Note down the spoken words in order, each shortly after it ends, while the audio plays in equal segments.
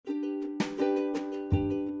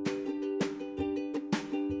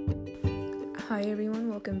Hi everyone,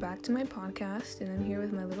 welcome back to my podcast, and I'm here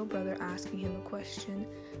with my little brother asking him a question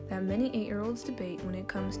that many 8-year-olds debate when it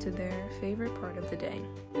comes to their favorite part of the day.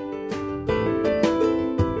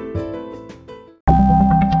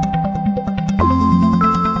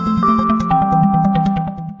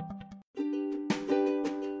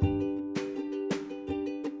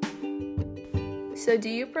 So do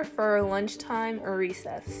you prefer lunchtime or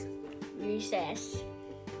recess? Recess.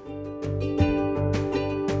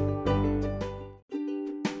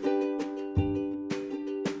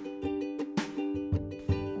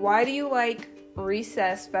 Why do you like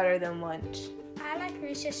recess better than lunch? I like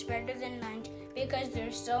recess better than lunch because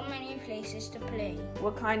there's so many places to play.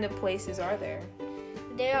 What kind of places are there?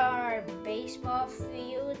 There are baseball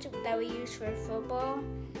fields that we use for football,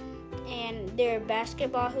 and there are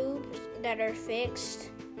basketball hoops that are fixed,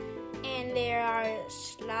 and there are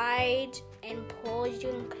slides and poles you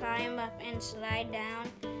can climb up and slide down,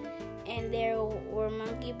 and there were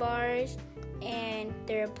monkey bars, and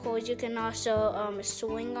there are poles you can also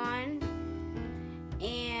swing on,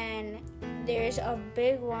 and there's a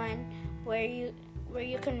big one where you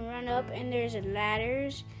can run up, and there's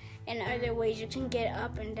ladders and other ways you can get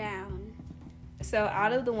up and down. So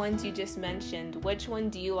out of the ones you just mentioned, which one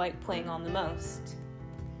do you like playing on the most?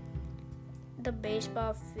 The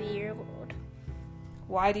baseball field,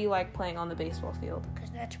 Why do you like playing on the baseball field?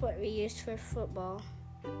 because that's what we use for football.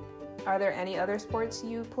 Are there any other sports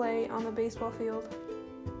you play on the baseball field?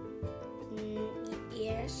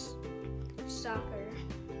 Yes. Soccer.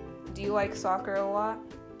 Do you like soccer a lot?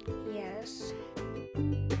 Yes.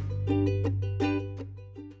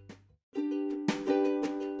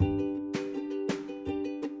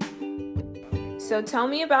 So tell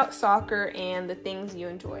me about soccer and the things you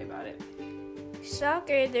enjoy about it.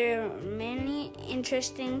 Soccer, there are many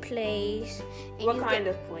interesting plays. What kind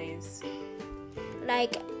of plays?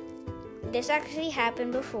 Like, this actually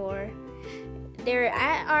happened before. They're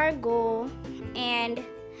at our goal, and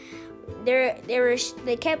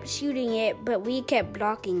they kept shooting it, but we kept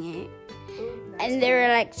blocking it. And they were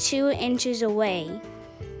like 2 inches away.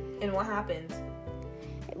 And what happened?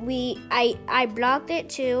 I blocked it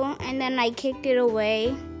too, and then I kicked it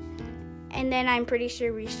away, and then I'm pretty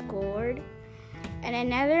sure we scored. And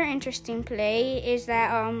another interesting play is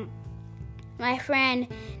that my friend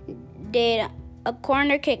did a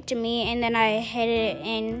corner kick to me, and then I headed it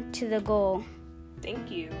into the goal. Thank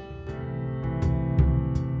you.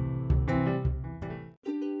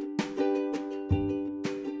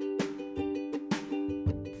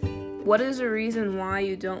 What is the reason why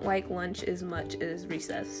you don't like lunch as much as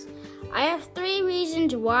recess? I have 3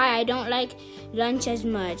 reasons why I don't like lunch as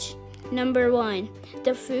much. Number 1,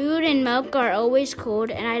 the food and milk are always cold,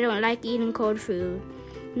 and I don't like eating cold food.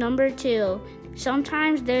 Number 2,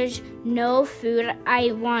 sometimes there's no food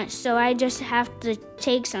I want, so I just have to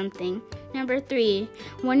take something. Number 3,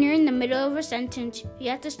 when you're in the middle of a sentence, you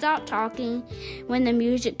have to stop talking when the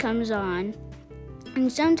music comes on.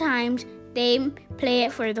 And sometimes they play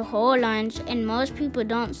it for the whole lunch, and most people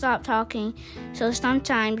don't stop talking, so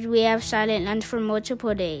sometimes we have silent lunch for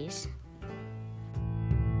multiple days.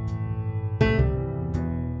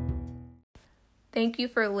 Thank you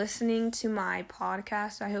for listening to my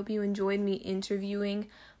podcast. I hope you enjoyed me interviewing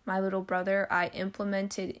my little brother. I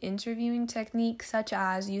implemented interviewing techniques such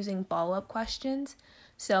as using follow-up questions.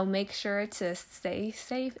 So make sure to stay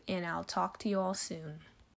safe, and I'll talk to you all soon.